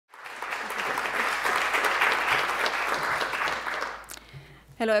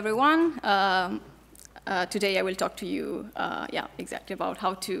Hello, everyone. Today I will talk to you, exactly about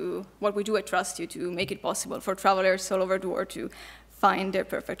what we do at TrustYou to make it possible for travelers all over the world to find their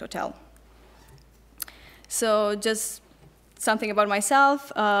perfect hotel. So just something about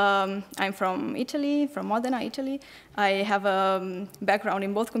myself. I'm from Italy, from Modena, Italy. I have a background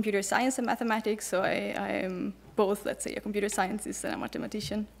in both computer science and mathematics, so I am both, let's say, a computer scientist and a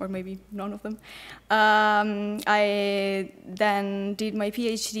mathematician, or maybe none of them. I then did my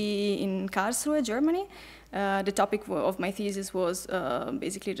PhD in Karlsruhe, Germany. The topic of my thesis was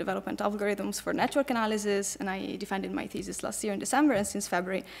basically development algorithms for network analysis, and I defended my thesis last year in December, and since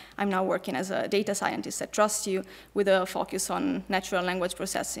February, I'm now working as a data scientist at TrustYou with a focus on natural language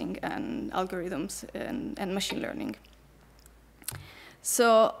processing and algorithms and machine learning.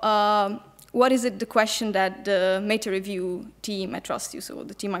 So what is the question that the Metareview team at TrustYou, so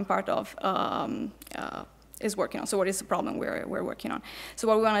the team I'm part of, is working on? So what is the problem we're working on? So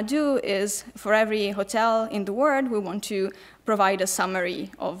what we want to do is, for every hotel in the world, we want to provide a summary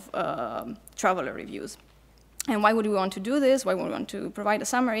of traveler reviews. And why would we want to do this? Why would we want to provide a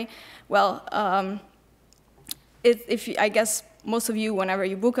summary? Well, I guess most of you, whenever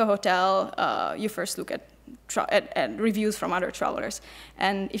you book a hotel, you first look at reviews from other travelers.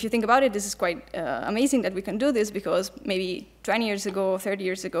 And if you think about it, this is quite amazing that we can do this, because maybe 20 years ago, 30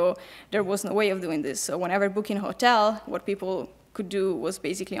 years ago, there was no way of doing this. So whenever booking a hotel, what people could do was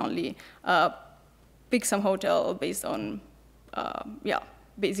basically only pick some hotel based on,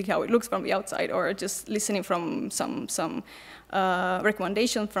 basically how it looks from the outside, or just listening from some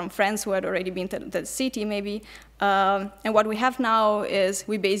recommendation from friends who had already been to the city, maybe. And what we have now is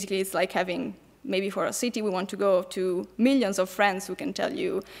it's like having, maybe for a city, we want to go to millions of friends who can tell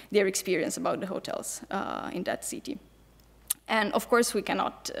you their experience about the hotels in that city. And of course, we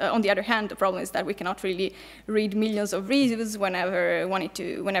cannot, on the other hand, the problem is that we cannot really read millions of reviews whenever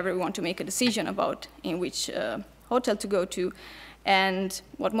we want to make a decision about in which hotel to go to. And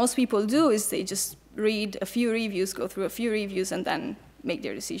what most people do is they just read a few reviews, go through a few reviews, and then make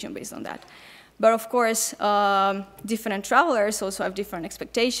their decision based on that. But of course, different travelers also have different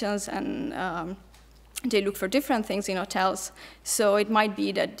expectations, and they look for different things in hotels. So it might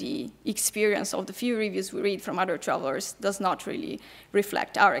be that the experience of the few reviews we read from other travelers does not really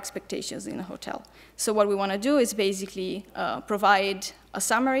reflect our expectations in a hotel. So what we want to do is basically provide a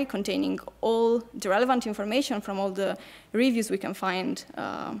summary containing all the relevant information from all the reviews we can find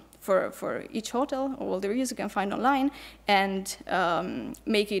for each hotel, or all the reviews we can find online, and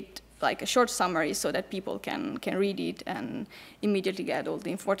make it like a short summary so that people can read it and immediately get all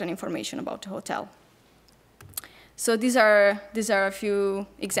the important information about the hotel. So these are a few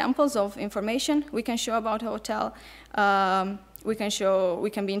examples of information we can show about a hotel. We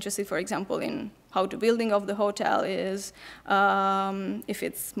can be interested, for example, in how the building of the hotel is, if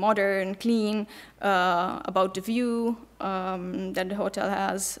it's modern, clean, about the view that the hotel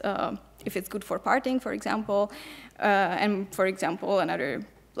has, if it's good for partying, for example, and for example,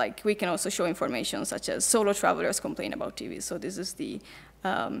 we can also show information such as solo travelers complain about TV. So this is the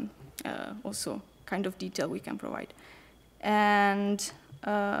also kind of detail we can provide. And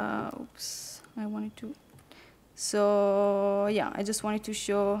oops, I wanted to. So yeah, I just wanted to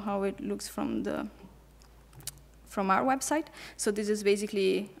show how it looks from our website. So this is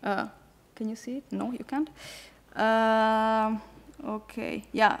basically. Can you see it? No, you can't. Okay.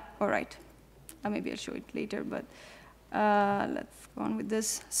 Yeah. All right. Maybe I'll show it later, but. Let's go on with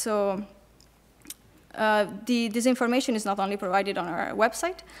this. So this information is not only provided on our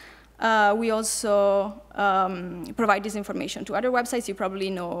website, we also provide this information to other websites. You probably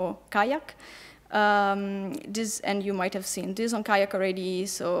know Kayak. And you might have seen this on Kayak already.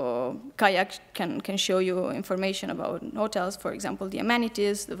 So Kayak can show you information about hotels, for example, the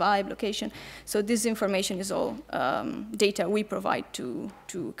amenities, the vibe, location. So this information is all data we provide to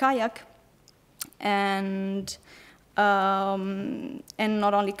Kayak. And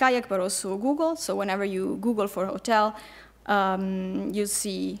not only Kayak, but also Google. So whenever you Google for hotel, you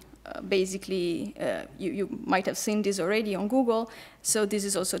see basically, you might have seen this already on Google. So this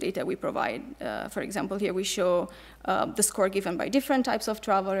is also data we provide. For example, here we show the score given by different types of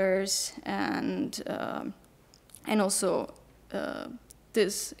travelers, and also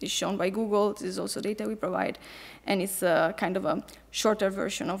this is shown by Google. This is also data we provide, and it's kind of a shorter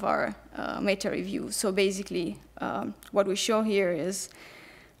version of our Metareview. So basically, what we show here is,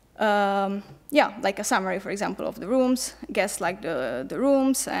 like a summary, for example, of the rooms. Guests like the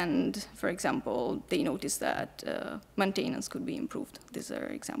rooms, and for example, they notice that maintenance could be improved. These are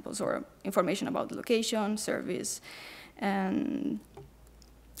examples, or information about the location, service, and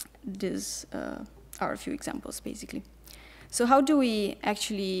these are a few examples, basically. So how do we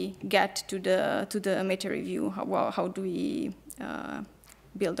actually get to the meta review? How do we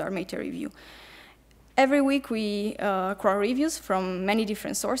build our meta review? Every week we crawl reviews from many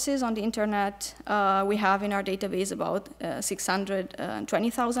different sources on the internet. We have in our database about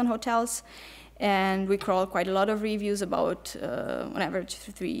 620,000 hotels, and we crawl quite a lot of reviews, about on average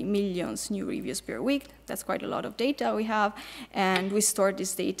 3 million new reviews per week. That's quite a lot of data we have, and we store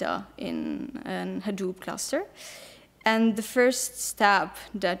this data in a Hadoop cluster. And the first step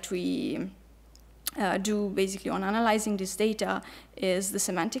that we do basically on analyzing this data is the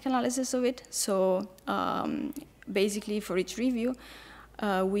semantic analysis of it. So basically for each review,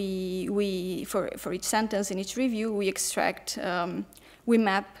 for each sentence in each review, we extract, we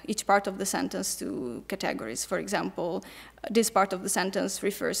map each part of the sentence to categories. For example, this part of the sentence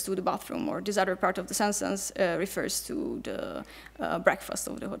refers to the bathroom, or this other part of the sentence refers to the breakfast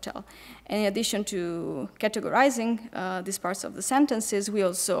of the hotel. And in addition to categorizing these parts of the sentences, we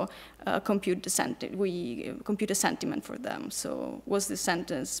also compute a sentiment for them. So was this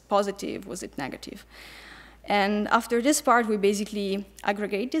sentence positive? Was it negative? And after this part, we basically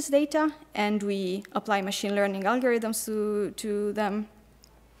aggregate this data, and we apply machine learning algorithms to them.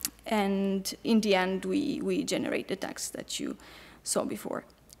 And in the end, we generate the text that you saw before.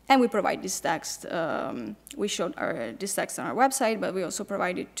 And we provide this text. We showed this text on our website, but we also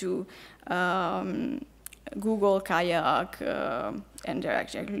provide it to Google, Kayak, and there are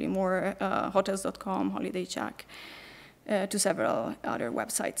actually more, hotels.com, Holiday Check, to several other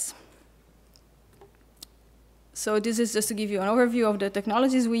websites. So this is just to give you an overview of the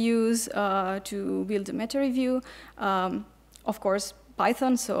technologies we use to build the meta review. Of course,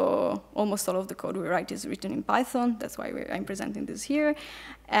 Python, so almost all of the code we write is written in Python. That's why I'm presenting this here.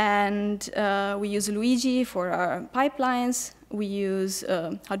 And we use Luigi for our pipelines. We use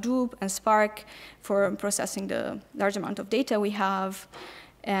Hadoop and Spark for processing the large amount of data we have.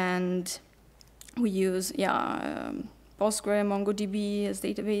 And we use, Postgre, MongoDB as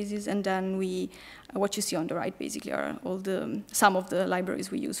databases, and then what you see on the right basically are some of the libraries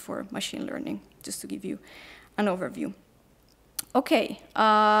we use for machine learning, just to give you an overview. Okay,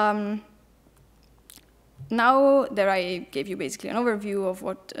 now that I gave you basically an overview of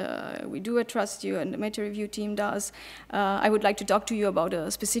what we do at TrustYou and the meta review team does, I would like to talk to you about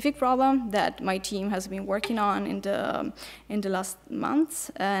a specific problem that my team has been working on in the last months,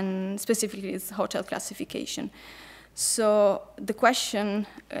 and specifically it's hotel classification. So the questions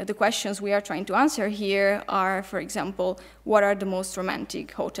we are trying to answer here are, for example, what are the most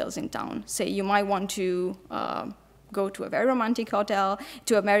romantic hotels in town? Say you might want to go to a very romantic hotel,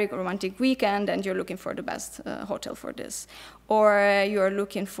 to a very romantic weekend, and you're looking for the best hotel for this. Or you're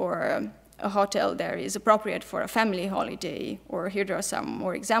looking for a hotel that is appropriate for a family holiday. Or here there are some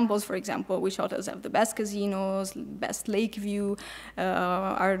more examples. For example, which hotels have the best casinos, best lake view,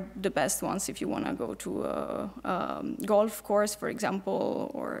 are the best ones if you want to go to a golf course, for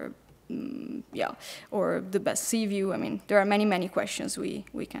example, or or the best sea view. I mean, there are many, many questions we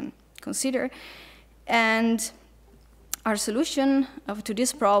can consider. And our solution to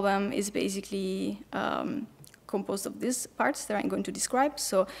this problem is basically composed of these parts that I'm going to describe.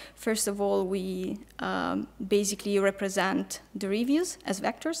 So first of all, we basically represent the reviews as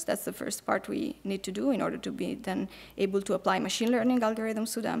vectors. That's the first part we need to do in order to be then able to apply machine learning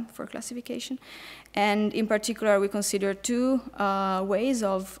algorithms to them for classification. And in particular, we consider two ways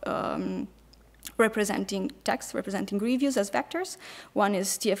of representing text, representing reviews as vectors. One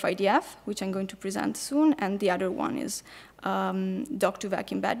is TF-IDF, which I'm going to present soon, and the other one is doc-to-vec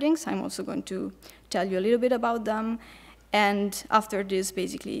embeddings. I'm also going to tell you a little bit about them. And after this,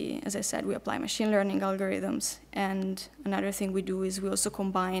 basically, as I said, we apply machine learning algorithms. And another thing we do is we also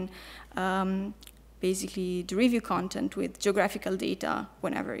combine basically the review content with geographical data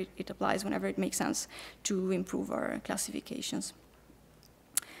whenever it applies, whenever it makes sense to improve our classifications.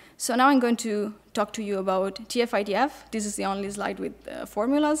 So now I'm going to talk to you about TF-IDF. This is the only slide with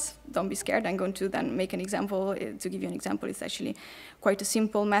formulas. Don't be scared. I'm going to then make an example. To give you an example, it's actually quite a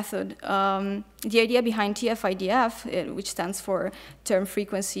simple method. The idea behind TF-IDF, which stands for term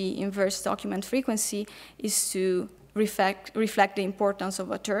frequency inverse document frequency, is to reflect the importance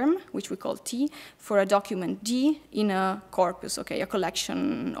of a term, which we call T, for a document D in a corpus, okay, a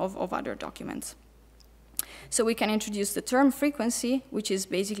collection of other documents. So we can introduce the term frequency, which is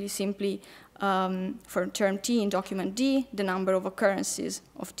basically simply for term T in document D, the number of occurrences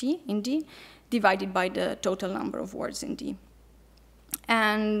of T in D, divided by the total number of words in D.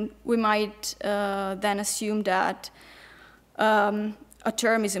 And we might then assume that a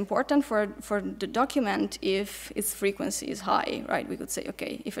term is important for the document if its frequency is high, right? We could say,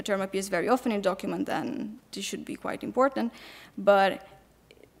 okay, if a term appears very often in a document, then this should be quite important. But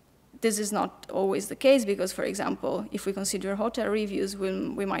this is not always the case because, for example, if we consider hotel reviews,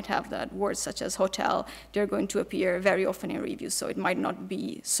 we might have that words such as hotel, they're going to appear very often in reviews, so it might not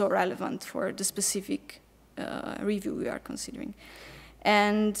be so relevant for the specific review we are considering.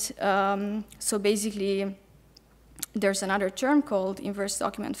 And so basically, there's another term called inverse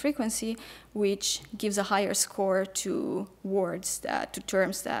document frequency, which gives a higher score to words to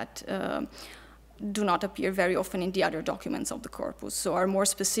terms that do not appear very often in the other documents of the corpus, so are more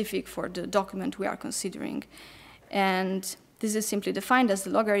specific for the document we are considering. And this is simply defined as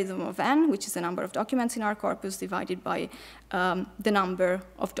the logarithm of n, which is the number of documents in our corpus, divided by the number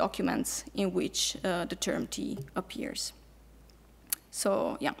of documents in which the term t appears.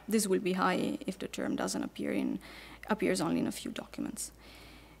 So yeah, this will be high if the term doesn't appears only in a few documents.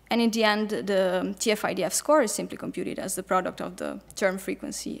 And in the end, the TF-IDF score is simply computed as the product of the term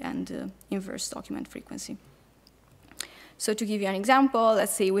frequency and the inverse document frequency. So to give you an example,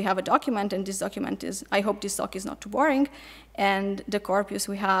 let's say we have a document, and this document is, I hope this doc is not too boring, and the corpus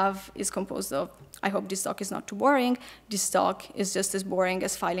we have is composed of, I hope this doc is not too boring, this doc is just as boring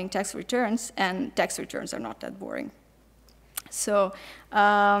as filing text returns, and text returns are not that boring. So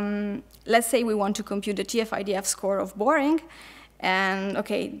let's say we want to compute the TF-IDF score of boring, and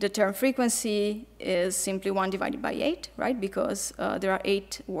okay, the term frequency is simply 1 divided by 8, right? Because there are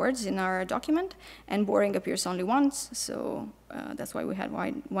 8 words in our document, and boring appears only once, so that's why we had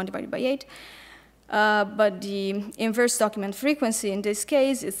 1 divided by 8. But the inverse document frequency in this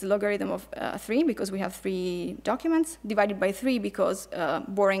case is the logarithm of 3, because we have 3 documents, divided by 3 because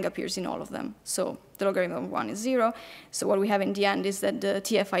boring appears in all of them. So the logarithm of 1 is 0. So what we have in the end is that the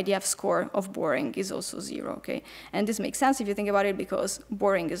TF-IDF score of boring is also 0, okay? And this makes sense if you think about it, because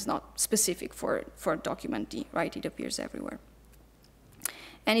boring is not specific for document D, right? It appears everywhere.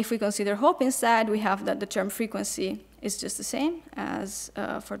 And if we consider hope instead, we have that the term frequency is just the same as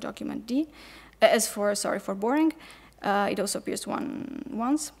for document D. For boring, it also appears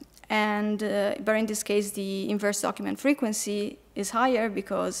once. And, but in this case, the inverse document frequency is higher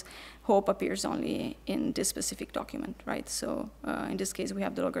because hope appears only in this specific document, right? So in this case, we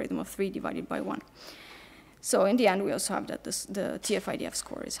have the logarithm of 3 divided by 1. So in the end, we also have that the TF-IDF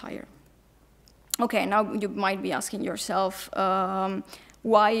score is higher. Okay, now you might be asking yourself,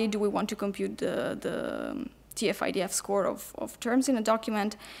 why do we want to compute the TF-IDF score of terms in a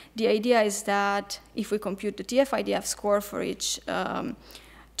document? The idea is that if we compute the TF-IDF score for each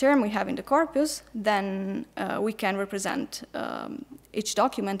term we have in the corpus, then we can represent each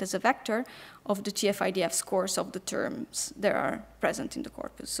document as a vector of the TF-IDF scores of the terms that are present in the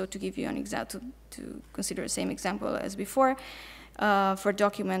corpus. So to give you an example, to consider the same example as before, for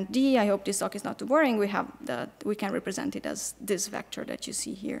document D, I hope this doc is not too boring, we have that we can represent it as this vector that you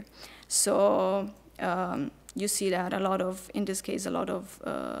see here. So you see that in this case, a lot of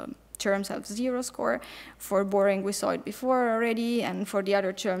terms have 0 score. For boring, we saw it before already, and for the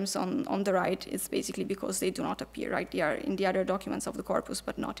other terms on the right, it's basically because they do not appear, right? They are in the other documents of the corpus,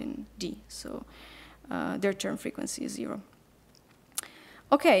 but not in D, so their term frequency is 0.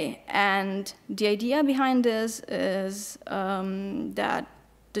 Okay, and the idea behind this is that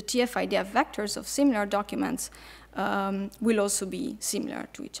the TF-IDF vectors of similar documents will also be similar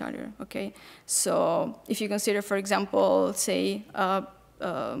to each other, okay? So if you consider, for example, say,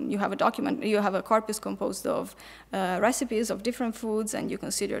 you have a document, you have a corpus composed of recipes of different foods, and you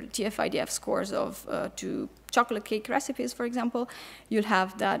consider TF-IDF scores of 2 chocolate cake recipes, for example, you'll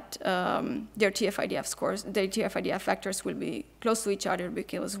have that their TF-IDF scores, their TF-IDF vectors will be close to each other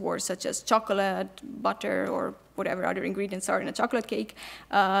because words such as chocolate, butter, or whatever other ingredients are in a chocolate cake,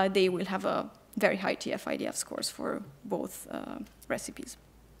 they will have a very high TF-IDF scores for both recipes.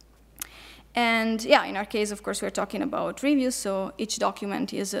 And yeah, in our case, of course, we're talking about reviews, so each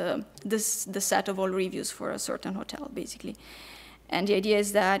document is the set of all reviews for a certain hotel, basically. And the idea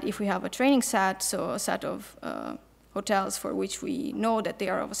is that if we have a training set, so a set of hotels for which we know that they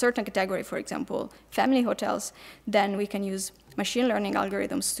are of a certain category, for example, family hotels, then we can use machine learning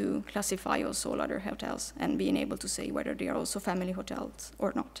algorithms to classify also all other hotels and being able to say whether they are also family hotels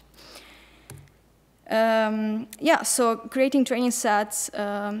or not. Yeah, so creating training sets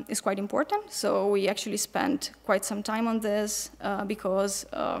is quite important. So we actually spent quite some time on this because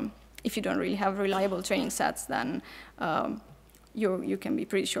if you don't really have reliable training sets, then you can be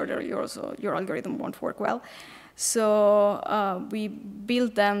pretty sure that your algorithm won't work well. So we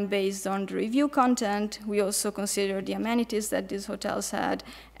built them based on the review content. We also considered the amenities that these hotels had,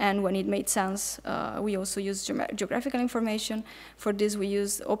 and when it made sense, we also used geographical information. For this, we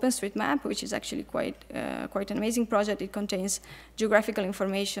used OpenStreetMap, which is actually quite an amazing project. It contains geographical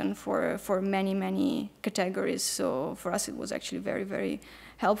information for many, many categories. So for us, it was actually very, very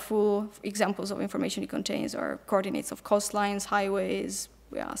helpful. Examples of information it contains are coordinates of coastlines, highways,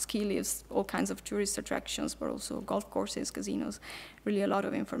 ski lifts, all kinds of tourist attractions, but also golf courses, casinos, really a lot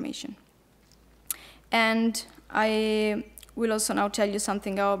of information. And I will also now tell you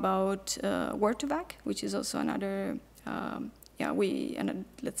something about word2vec, which is also another,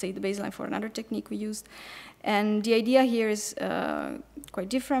 let's say the baseline for another technique we used. And the idea here is quite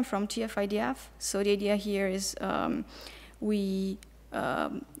different from TF-IDF. So the idea here is we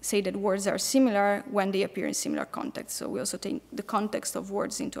say that words are similar when they appear in similar contexts. So we also take the context of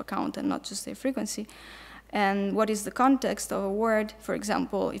words into account and not just their frequency. And what is the context of a word? For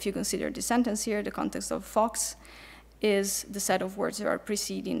example, if you consider the sentence here, the context of fox is the set of words that are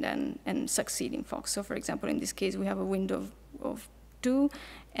preceding and succeeding fox. So for example, in this case, we have a window of 2,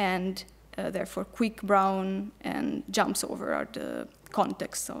 and therefore quick, brown, and jumps over are the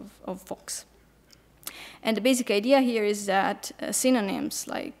context of fox. And the basic idea here is that synonyms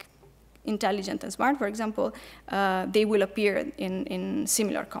like intelligent and smart, for example, they will appear in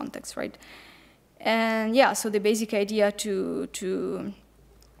similar contexts, right? And yeah, so the basic idea to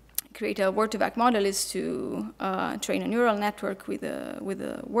create a word2vec model is to train a neural network with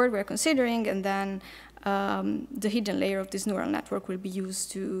a word we're considering, and then the hidden layer of this neural network will be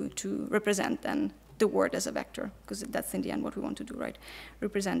used to represent then the word as a vector, because that's in the end what we want to do, right?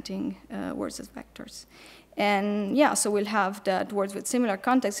 Representing words as vectors. And yeah, so we'll have that words with similar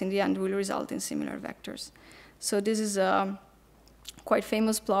context in the end will result in similar vectors. So this is a quite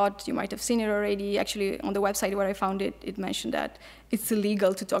famous plot. You might have seen it already. Actually, on the website where I found it, it mentioned that it's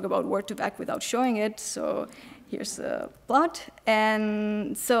illegal to talk about word2vec without showing it. So here's the plot.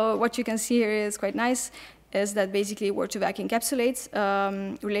 And so what you can see here is quite nice, is that basically word2vec encapsulates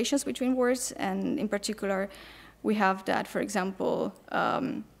relations between words. And in particular, we have that, for example,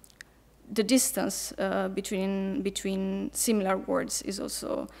 the distance between similar words is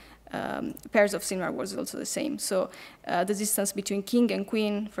also, pairs of similar words is also the same. So the distance between king and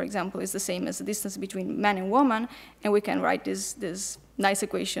queen, for example, is the same as the distance between man and woman. And we can write this nice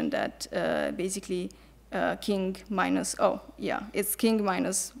equation that basically king minus, it's king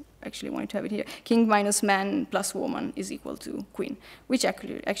minus, actually I wanted to have it here, king minus man plus woman is equal to queen, which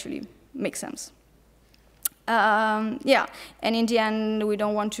actually makes sense. Yeah, and in the end, we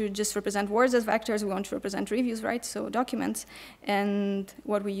don't want to just represent words as vectors, we want to represent reviews, right? So documents, and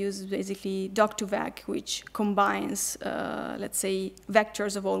what we use is basically doc2vec, which combines, let's say,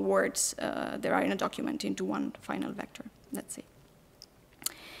 vectors of all words that are in a document into one final vector, let's say.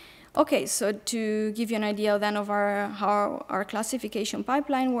 Okay, so to give you an idea then of how our classification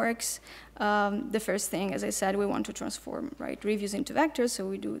pipeline works, the first thing, as I said, we want to transform reviews into vectors. So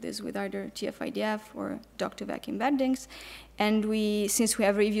we do this with either TF-IDF or doc2vec embeddings. And since we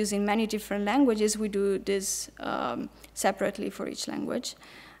have reviews in many different languages, we do this separately for each language.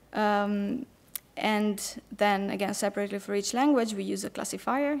 And then, again, separately for each language, we use a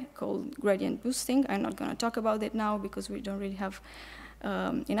classifier called gradient boosting. I'm not going to talk about it now because we don't really have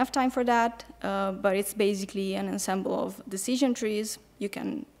enough time for that, but it's basically an ensemble of decision trees. You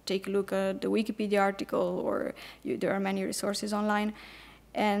can take a look at the Wikipedia article, or there are many resources online.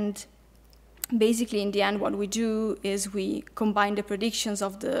 And basically, in the end, what we do is we combine the predictions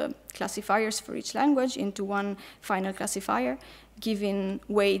of the classifiers for each language into one final classifier, giving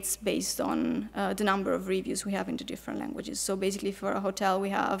weights based on the number of reviews we have in the different languages. So basically, for a hotel, we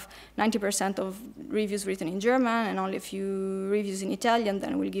have 90% of reviews written in German and only a few reviews in Italian.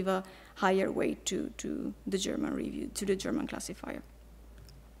 Then we'll give a higher weight to the German review, to the German classifier.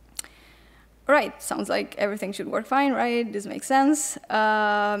 All right, sounds like everything should work fine, right? This makes sense.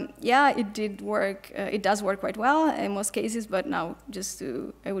 Yeah, it did work. It does work quite well in most cases, but now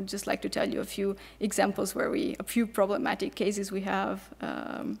I would just like to tell you a few examples where a few problematic cases we have.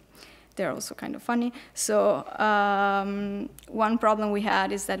 They're also kind of funny. So one problem we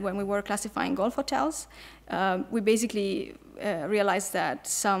had is that when we were classifying golf hotels, we basically realized that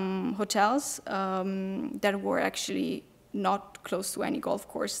some hotels that were actually not close to any golf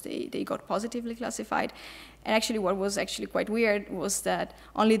course, they got positively classified. And actually what was actually quite weird was that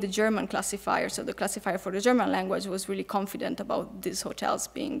only the German classifier, so the classifier for the German language, was really confident about these hotels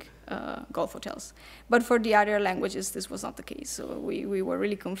being golf hotels. But for the other languages, this was not the case. So we were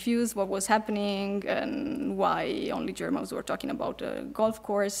really confused what was happening and why only Germans were talking about a golf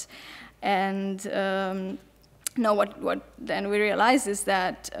course. And No, what then we realized is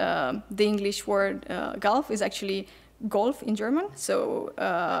that the English word Gulf is actually Golf in German. So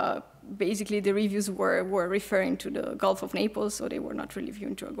basically the reviews were referring to the Gulf of Naples, so they were not really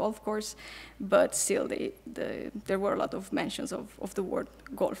reviewing to a golf course. But still, there were a lot of mentions of the word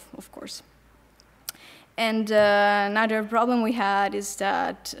golf, of course. And another problem we had is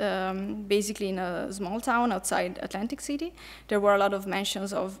that basically in a small town outside Atlantic City, there were a lot of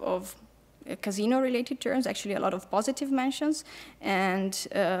mentions of casino-related terms, actually a lot of positive mentions, and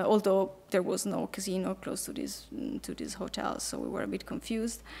although there was no casino close to this hotel, so we were a bit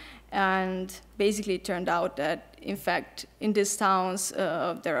confused. And basically it turned out that, in fact, in these towns,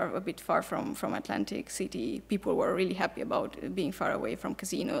 that are a bit far from Atlantic City, people were really happy about being far away from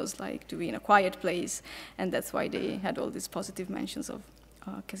casinos, like to be in a quiet place, and that's why they had all these positive mentions of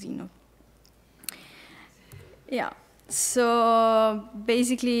casino. Yeah. So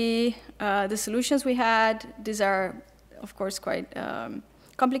basically, the solutions we had, these are, of course, quite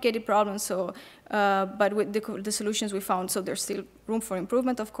complicated problems. So, but with the solutions we found, so there's still room for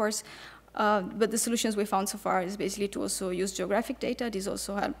improvement, of course. But the solutions we found so far is basically to also use geographic data. These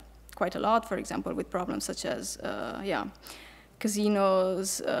also help quite a lot, for example, with problems such as,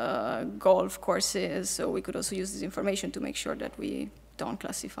 casinos, golf courses. So we could also use this information to make sure that we don't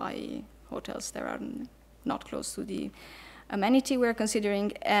classify hotels that are not close to the amenity we're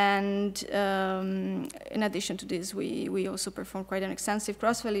considering. And in addition to this, we also perform quite an extensive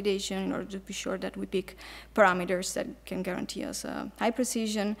cross-validation in order to be sure that we pick parameters that can guarantee us high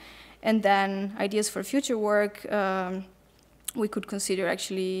precision. And then ideas for future work, we could consider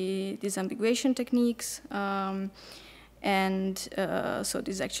actually disambiguation techniques. So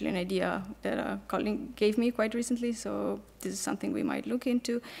this is actually an idea that a colleague gave me quite recently, so this is something we might look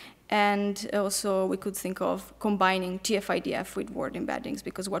into. And also we could think of combining TF-IDF with word embeddings,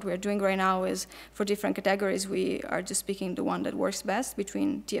 because what we're doing right now is for different categories, we are just picking the one that works best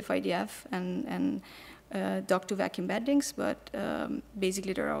between TF-IDF and doc2vec embeddings, but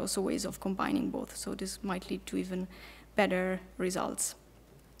basically there are also ways of combining both, so this might lead to even better results.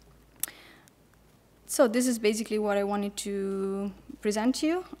 So this is basically what I wanted to present to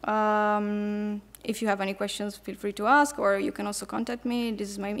you. If you have any questions, feel free to ask, or you can also contact me. This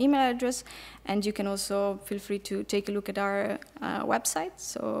is my email address, and you can also feel free to take a look at our website.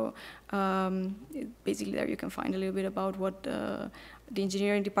 So basically there you can find a little bit about what the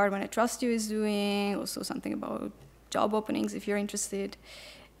engineering department at TrustYou is doing, also something about job openings if you're interested.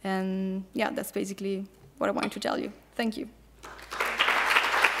 And yeah, that's basically what I wanted to tell you. Thank you.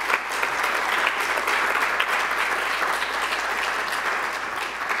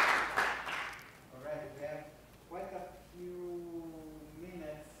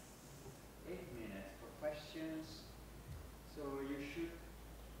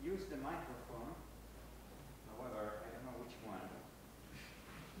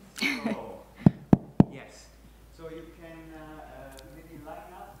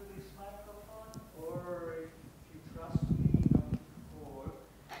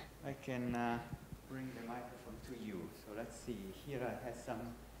 Bring the microphone to you. So let's see. Here I have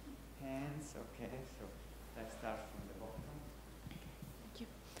some hands. Okay, so let's start from the bottom. Thank you.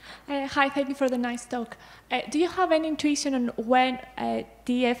 Hi, thank you for the nice talk. Do you have any intuition on when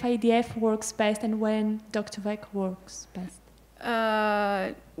TF-IDF works best and when doc2vec works best?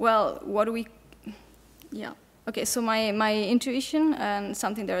 Well, what do we... Yeah. Okay, so my intuition, and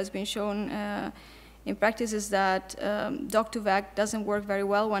something that has been shown in practice, is that doc2vec doesn't work very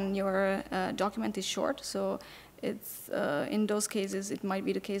well when your document is short. So it's in those cases, it might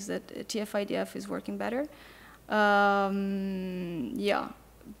be the case that TF-IDF is working better. Yeah,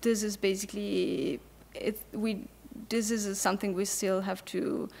 this is basically this is something we still have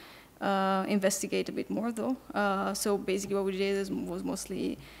to investigate a bit more, though. So basically, what we did was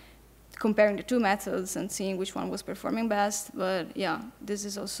mostly comparing the two methods and seeing which one was performing best. But yeah, this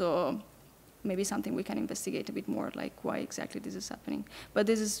is also maybe something we can investigate a bit more, like why exactly this is happening. But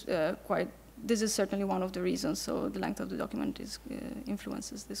this is this is certainly one of the reasons. So the length of the document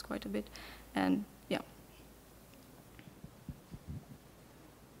influences this quite a bit, and yeah.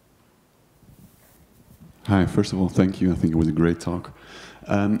 Hi, first of all, thank you. I think it was a great talk.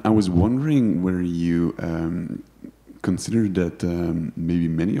 I was wondering whether you consider that maybe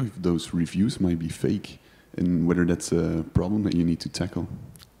many of those reviews might be fake, and whether that's a problem that you need to tackle.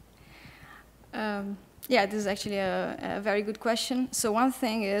 Yeah, this is actually a very good question. So one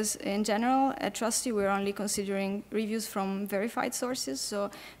thing is, in general, at TrustYou, we're only considering reviews from verified sources.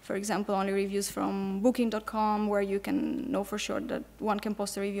 So, for example, only reviews from Booking.com, where you can know for sure that one can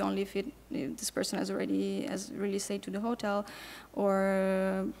post a review only if this person has really stayed to the hotel,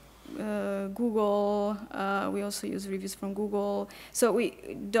 or Google. We also use reviews from Google. So we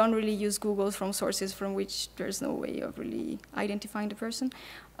don't really use Google from sources from which there's no way of really identifying the person.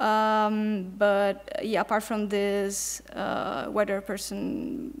 But yeah, apart from this, whether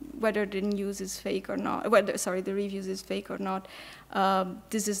the news is fake or not, the reviews is fake or not,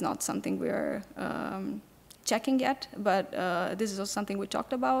 this is not something we are checking yet. But this is also something we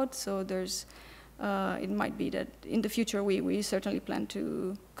talked about. So there's. It might be that in the future we certainly plan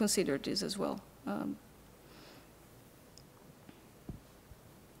to consider this as well.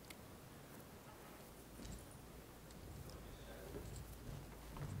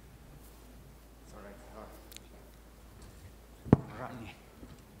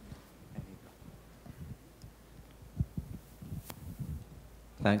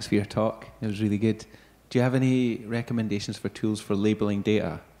 Thanks for your talk. It was really good. Do you have any recommendations for tools for labeling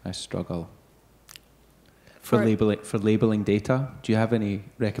data? I struggle. For labeling data, do you have any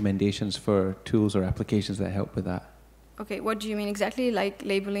recommendations for tools or applications that help with that? Okay, what do you mean exactly? Like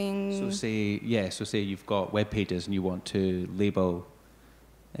labeling? So say you've got web pages and you want to label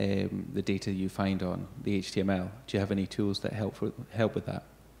the data you find on the HTML. Do you have any tools that help with that?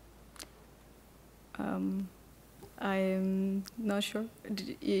 I'm not sure.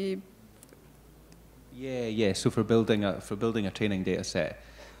 Yeah. So for building a training data set,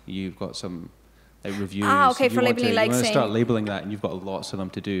 you've got some reviews. Okay, for labeling, like saying. You want to start labeling that, and you've got lots of them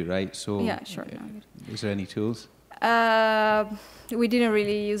to do, right? So yeah, sure. Is there any tools? We didn't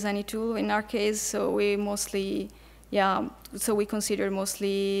really use any tool in our case, so we mostly, so we consider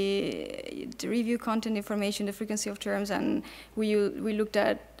mostly the review content information, the frequency of terms, and we looked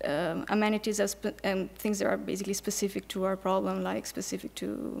at amenities and things that are basically specific to our problem, like specific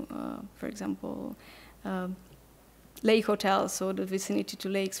to, for example, lake hotels, so the vicinity to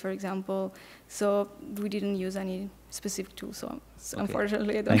lakes, for example. So we didn't use any specific tool, so okay.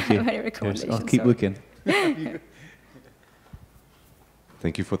 Unfortunately I don't have any recommendations. I'll keep looking.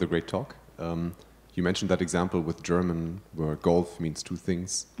 Thank you for the great talk. You mentioned that example with German where golf means two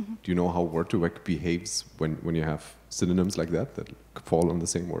things. Mm-hmm. Do you know how word-to-vec behaves when you have synonyms like that fall on the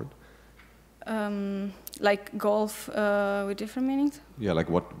same word? Like golf with different meanings? Yeah, like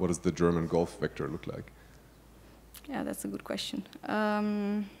what does the German golf vector look like? Yeah, that's a good question.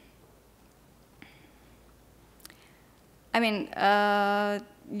 I mean, no,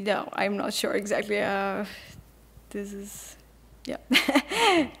 I'm not sure exactly. This is, a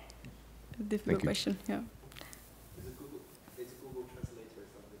difficult question. Yeah. It's Google Translator,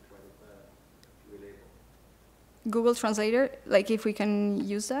 something to relabel. Google Translator, like if we can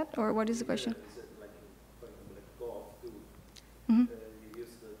use that, or what is the question? Is it like, for example, like golf, do mm-hmm. You use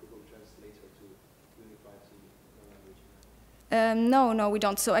the Google Translator to unify to language? No, we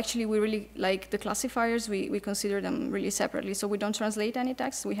don't. So actually, we really like the classifiers. We consider them really separately. So we don't translate any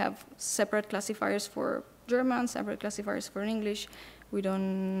text. We have separate classifiers for German, separate classifiers for English. We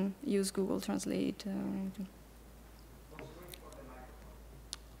don't use Google Translate.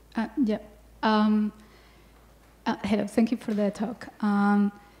 Hello, thank you for the talk. I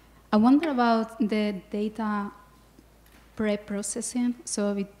wonder about the data pre-processing.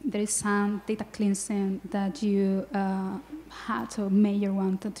 So there is some data cleansing that you had, a major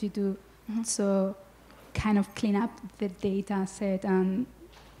one that you do. Mm-hmm. So kind of clean up the data set and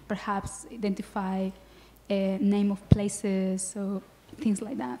perhaps identify a name of places or things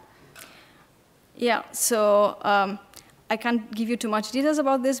like that. Yeah, so I can't give you too much details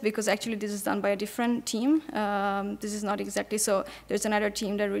about this because actually this is done by a different team. This is not exactly, so there's another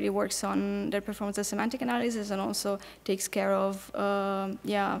team that really works on, that performs the semantic analysis and also takes care of,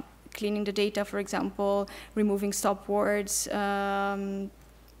 cleaning the data, for example, removing stop words, tokenization,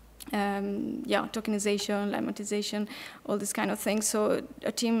 lemmatization, all this kind of things. So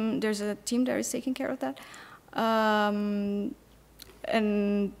there's a team that is taking care of that.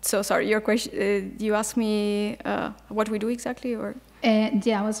 And so, sorry, your question, you asked me what we do exactly, or?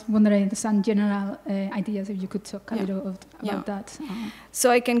 I was wondering some general ideas, if you could talk a little about that.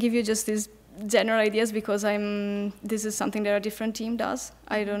 So I can give you just these general ideas because this is something that a different team does.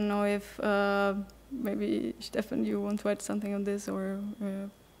 I don't know if maybe Stefan, you want to add something on this, or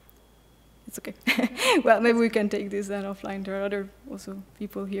it's okay. Well, maybe we can take this then offline. There are other also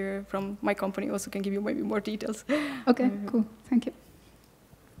people here from my company also can give you maybe more details. Okay, cool. Thank you.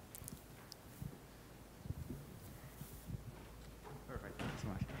 Perfect. Thanks so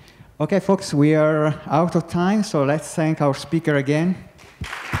much. Okay, folks, we are out of time, so let's thank our speaker again.